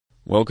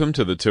Welcome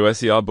to the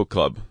 2SER Book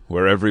Club,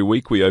 where every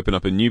week we open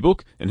up a new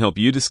book and help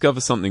you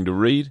discover something to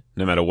read,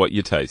 no matter what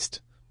your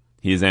taste.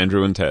 Here's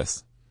Andrew and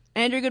Tess.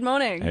 Andrew, good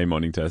morning. Hey,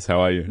 morning, Tess.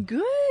 How are you?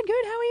 Good.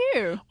 How are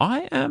you?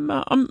 I am.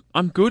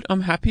 I'm good.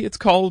 I'm happy. It's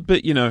cold,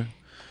 but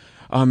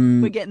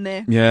We're getting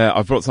there. Yeah,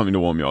 I've brought something to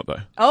warm you up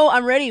though. Oh,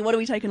 I'm ready. What are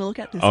we taking a look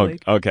at this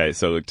week? Okay,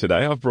 so look,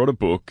 today I've brought a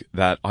book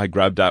that I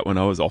grabbed at when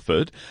I was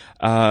offered,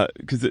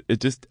 because it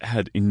just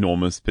had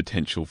enormous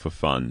potential for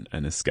fun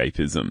and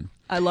escapism.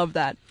 I love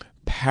that.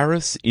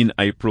 Paris in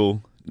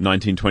April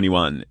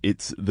 1921.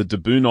 It's the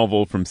debut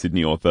novel from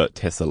Sydney author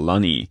Tessa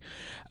Lunny.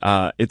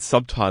 It's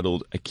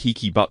subtitled A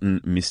Kiki Button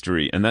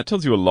Mystery, and that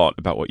tells you a lot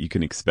about what you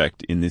can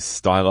expect in this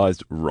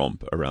stylized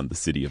romp around the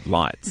City of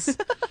Lights.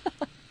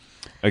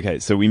 Okay,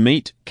 so we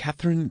meet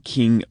Catherine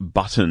King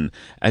Button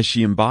as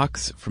she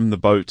embarks from the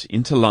boat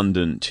into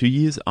London 2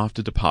 years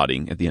after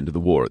departing at the end of the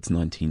war. It's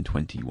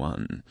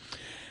 1921.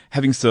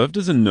 Having served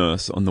as a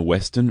nurse on the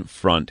Western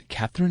Front,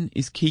 Catherine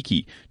is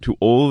Kiki to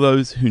all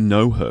those who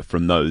know her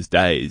from those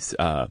days.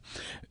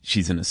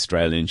 She's an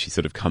Australian. She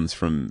sort of comes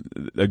from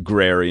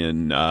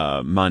agrarian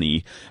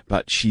money,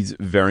 but she's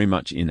very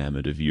much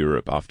enamoured of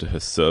Europe after her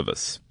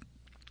service.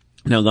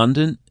 Now,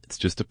 London, it's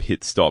just a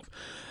pit stop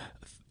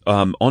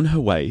on her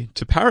way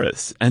to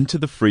Paris and to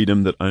the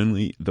freedom that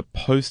only the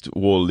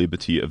post-war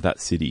liberty of that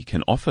city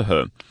can offer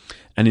her.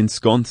 And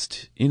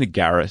ensconced in a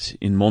garret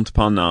in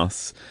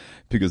Montparnasse,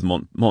 because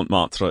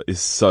Montmartre is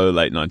so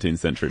late 19th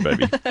century,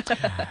 baby.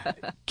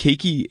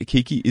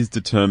 Kiki is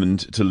determined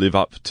to live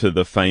up to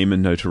the fame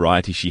and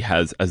notoriety she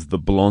has as the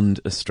blonde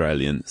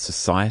Australian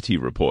society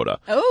reporter.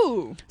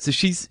 Oh. So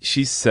she's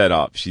set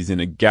up. She's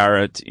in a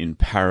garret in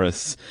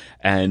Paris,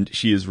 and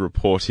she is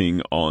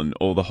reporting on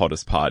all the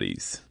hottest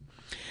parties.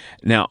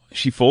 Now,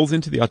 she falls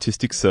into the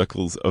artistic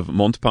circles of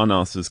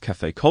Montparnasse's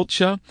cafe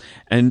culture,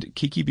 and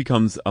Kiki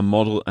becomes a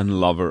model and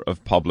lover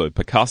of Pablo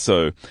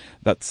Picasso.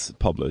 That's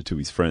Pablo to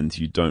his friends.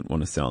 You don't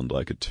want to sound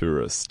like a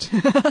tourist.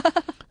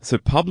 So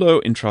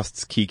Pablo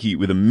entrusts Kiki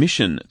with a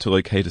mission to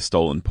locate a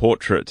stolen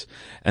portrait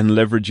and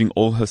leveraging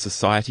all her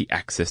society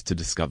access to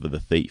discover the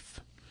thief.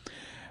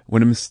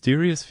 When a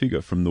mysterious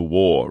figure from the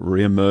war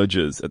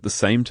re-emerges at the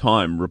same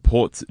time,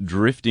 reports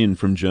drift in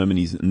from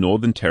Germany's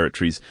northern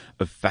territories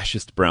of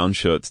fascist brown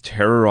shirts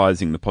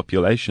terrorizing the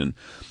population.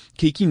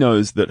 Kiki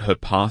knows that her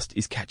past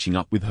is catching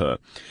up with her,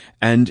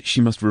 and she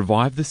must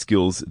revive the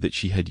skills that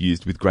she had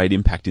used with great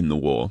impact in the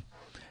war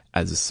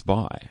as a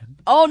spy.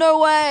 Oh, no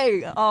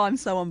way. Oh, I'm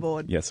so on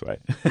board. Yes, wait.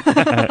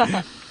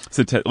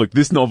 So look,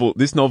 this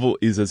novel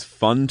is as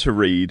fun to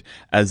read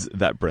as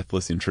that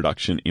breathless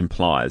introduction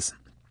implies.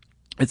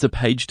 It's a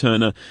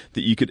page-turner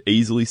that you could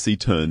easily see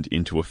turned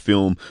into a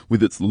film,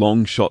 with its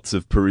long shots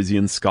of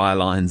Parisian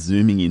skylines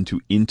zooming into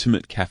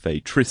intimate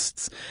cafe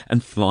trysts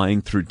and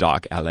flying through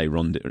dark alley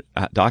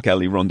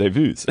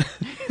rendezvous.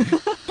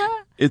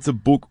 It's a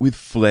book with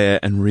flair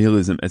and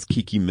realism as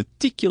Kiki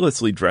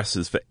meticulously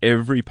dresses for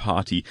every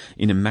party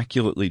in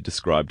immaculately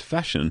described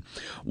fashion,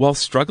 while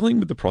struggling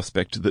with the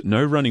prospect that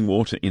no running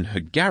water in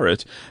her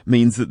garret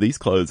means that these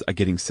clothes are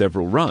getting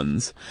several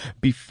runs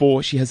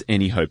before she has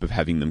any hope of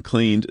having them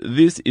cleaned.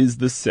 This is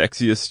the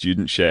sexiest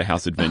student share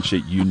house adventure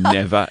you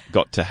never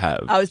got to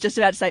have. I was just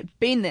about to say,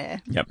 been there.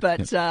 Yep,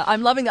 but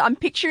I'm loving that. I'm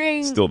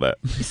picturing... Still there.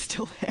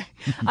 Still there.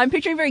 I'm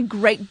picturing very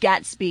Great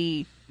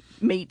Gatsby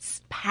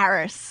meets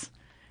Paris.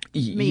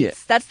 Yeah.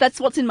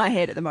 That's what's in my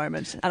head at the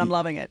moment, and I'm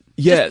loving it.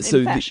 Yeah, just so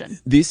in fashion.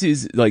 This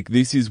is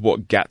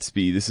what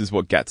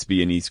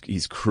Gatsby and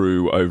his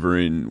crew over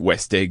in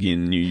West Egg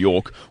in New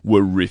York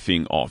were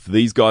riffing off.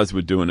 These guys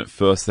were doing it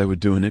first; they were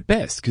doing it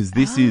best, because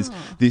this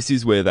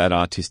is where that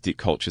artistic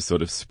culture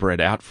sort of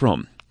spread out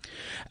from.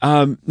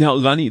 Now,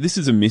 Lunny, this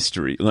is a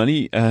mystery.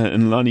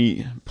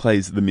 Lunny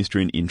plays the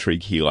mystery and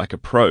intrigue here like a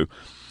pro.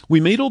 We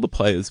meet all the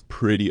players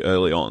pretty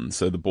early on,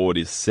 so the board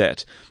is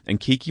set, and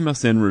Kiki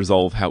must then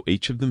resolve how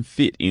each of them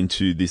fit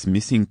into this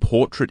missing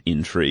portrait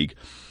intrigue,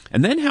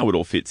 and then how it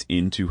all fits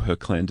into her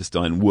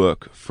clandestine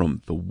work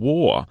from the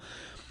war.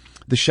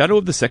 The shadow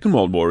of the Second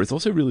World War is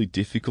also really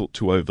difficult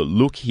to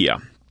overlook here.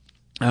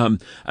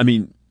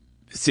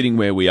 Sitting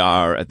where we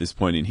are at this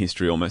point in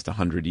history, almost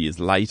 100 years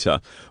later,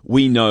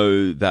 we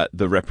know that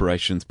the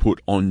reparations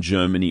put on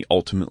Germany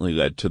ultimately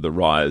led to the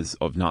rise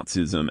of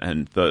Nazism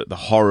and the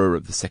horror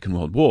of the Second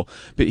World War.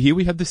 But here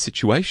we have this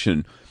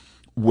situation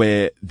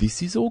where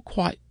this is all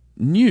quite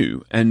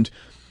new. And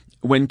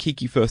when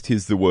Kiki first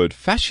hears the word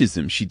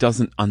fascism, she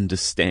doesn't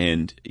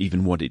understand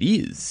even what it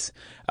is.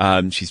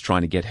 She's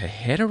trying to get her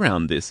head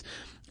around this.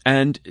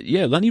 And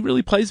yeah, Lunny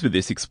really plays with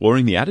this,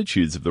 exploring the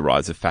attitudes of the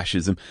rise of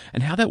fascism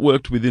and how that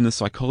worked within the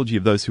psychology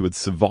of those who had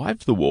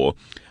survived the war,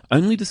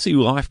 only to see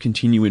life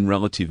continue in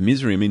relative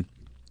misery. I mean,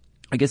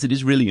 I guess it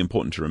is really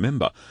important to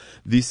remember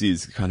this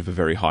is kind of a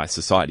very high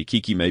society.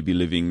 Kiki may be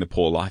living the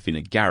poor life in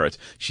a garret.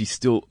 She's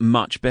still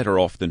much better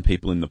off than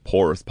people in the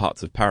poorest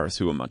parts of Paris,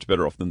 who are much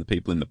better off than the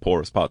people in the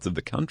poorest parts of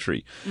the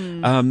country.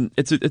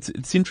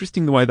 It's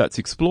interesting the way that's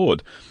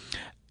explored.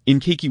 In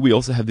Kiki, we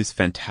also have this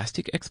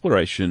fantastic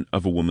exploration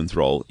of a woman's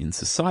role in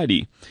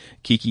society.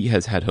 Kiki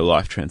has had her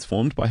life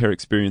transformed by her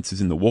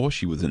experiences in the war.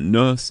 She was a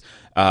nurse.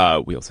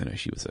 We also know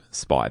she was a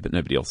spy, but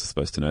nobody else is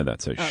supposed to know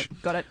that. So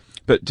got it.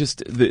 But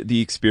just the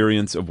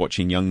experience of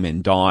watching young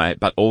men die,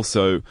 but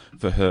also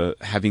for her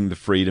having the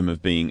freedom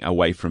of being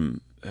away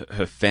from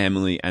her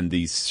family and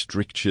these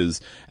strictures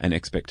and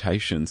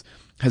expectations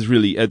has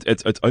really,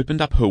 it's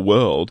opened up her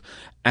world,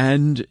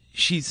 and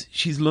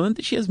she's learned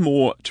that she has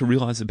more to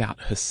realize about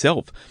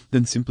herself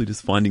than simply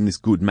just finding this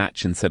good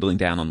match and settling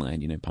down on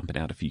land, pumping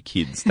out a few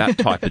kids, that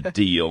type of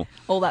deal.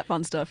 All that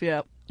fun stuff,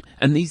 yeah.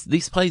 And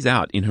these plays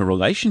out in her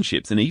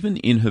relationships and even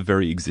in her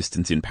very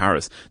existence in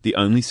Paris, the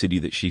only city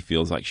that she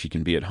feels like she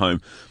can be at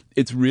home.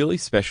 It's really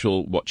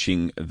special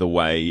watching the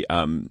way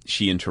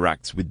she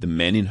interacts with the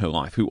men in her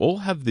life who all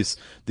have this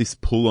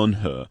pull on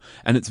her.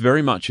 And it's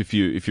very much, if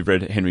you've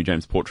read Henry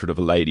James' Portrait of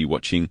a Lady,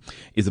 watching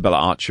Isabella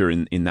Archer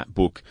in that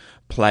book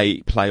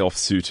play off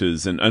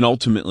suitors, and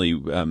ultimately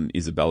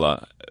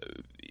Isabella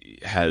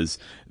has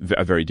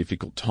a very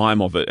difficult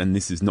time of it, and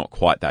this is not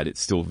quite that.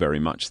 It's still very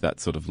much that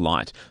sort of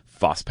light,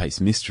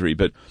 fast-paced mystery,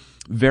 but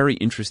very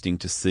interesting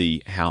to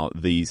see how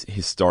these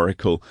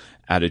historical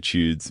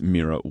attitudes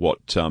mirror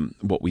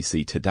what we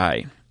see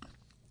today.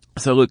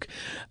 So look,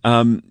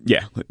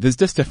 there's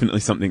just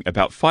definitely something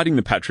about fighting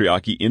the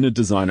patriarchy in a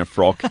designer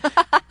frock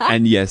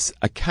and yes,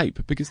 a cape,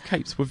 because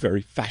capes were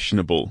very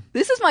fashionable.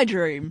 This is my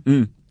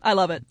dream. I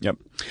love it. Yep.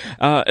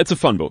 It's a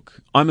fun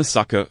book. I'm a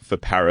sucker for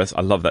Paris.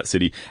 I love that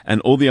city.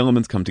 And all the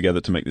elements come together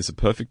to make this a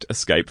perfect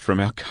escape from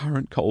our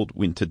current cold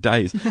winter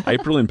days.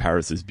 April in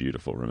Paris is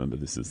beautiful. Remember,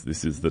 this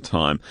is the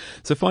time.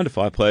 So find a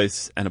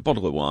fireplace and a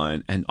bottle of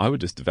wine, and I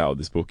would just devour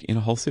this book in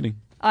a whole sitting.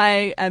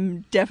 I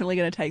am definitely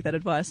going to take that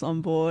advice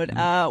on board.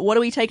 What are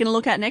we taking a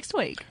look at next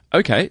week?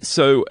 Okay,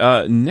 so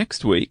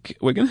next week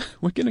we're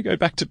gonna go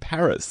back to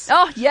Paris.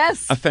 Oh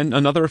yes,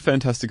 another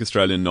fantastic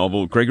Australian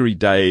novel, Gregory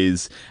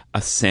Day's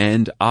A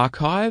Sand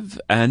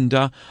Archive, and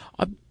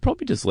I'd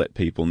probably just let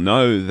people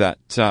know that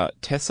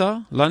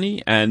Tessa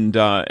Lunny and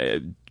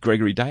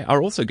Gregory Day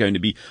are also going to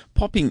be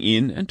popping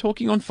in and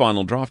talking on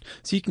Final Draft,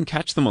 so you can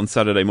catch them on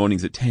Saturday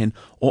mornings at 10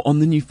 or on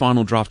the new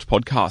Final Draft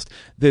podcast.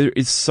 There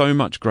is so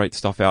much great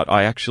stuff out.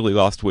 I actually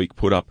last week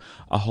put up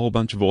a whole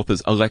bunch of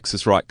authors,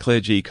 Alexis Wright, Claire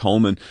G.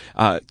 Coleman,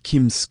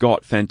 Kim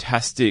Scott,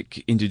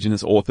 fantastic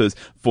Indigenous authors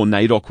for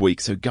NAIDOC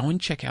Week, so go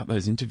and check out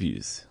those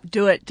interviews.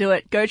 Do it.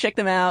 Go check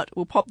them out.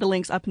 We'll pop the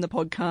links up in the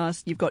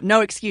podcast. You've got no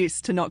excuse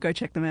to not go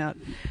check them out.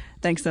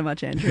 Thanks so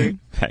much, Andrew.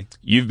 Thanks.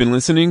 You've been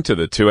listening to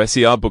the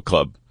 2SER Book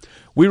Club.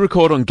 We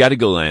record on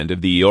Gadigal land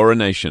of the Eora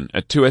Nation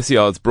at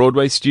 2SER's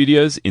Broadway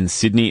studios in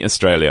Sydney,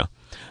 Australia.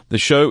 The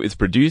show is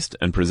produced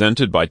and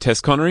presented by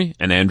Tess Connery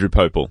and Andrew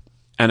Popel.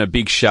 And a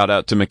big shout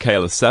out to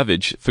Michaela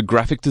Savage for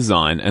graphic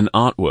design and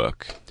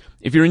artwork.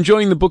 If you're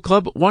enjoying the book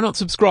club, why not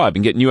subscribe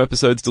and get new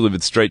episodes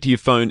delivered straight to your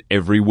phone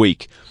every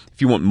week? If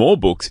you want more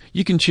books,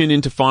 you can tune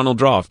in to Final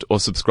Draft or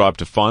subscribe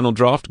to Final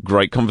Draft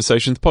Great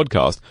Conversations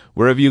podcast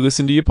wherever you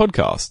listen to your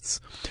podcasts.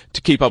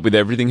 To keep up with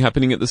everything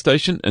happening at the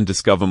station and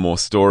discover more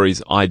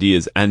stories,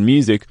 ideas and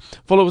music,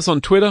 follow us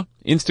on Twitter,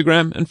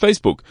 Instagram and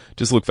Facebook.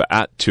 Just look for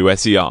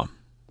 @2SER.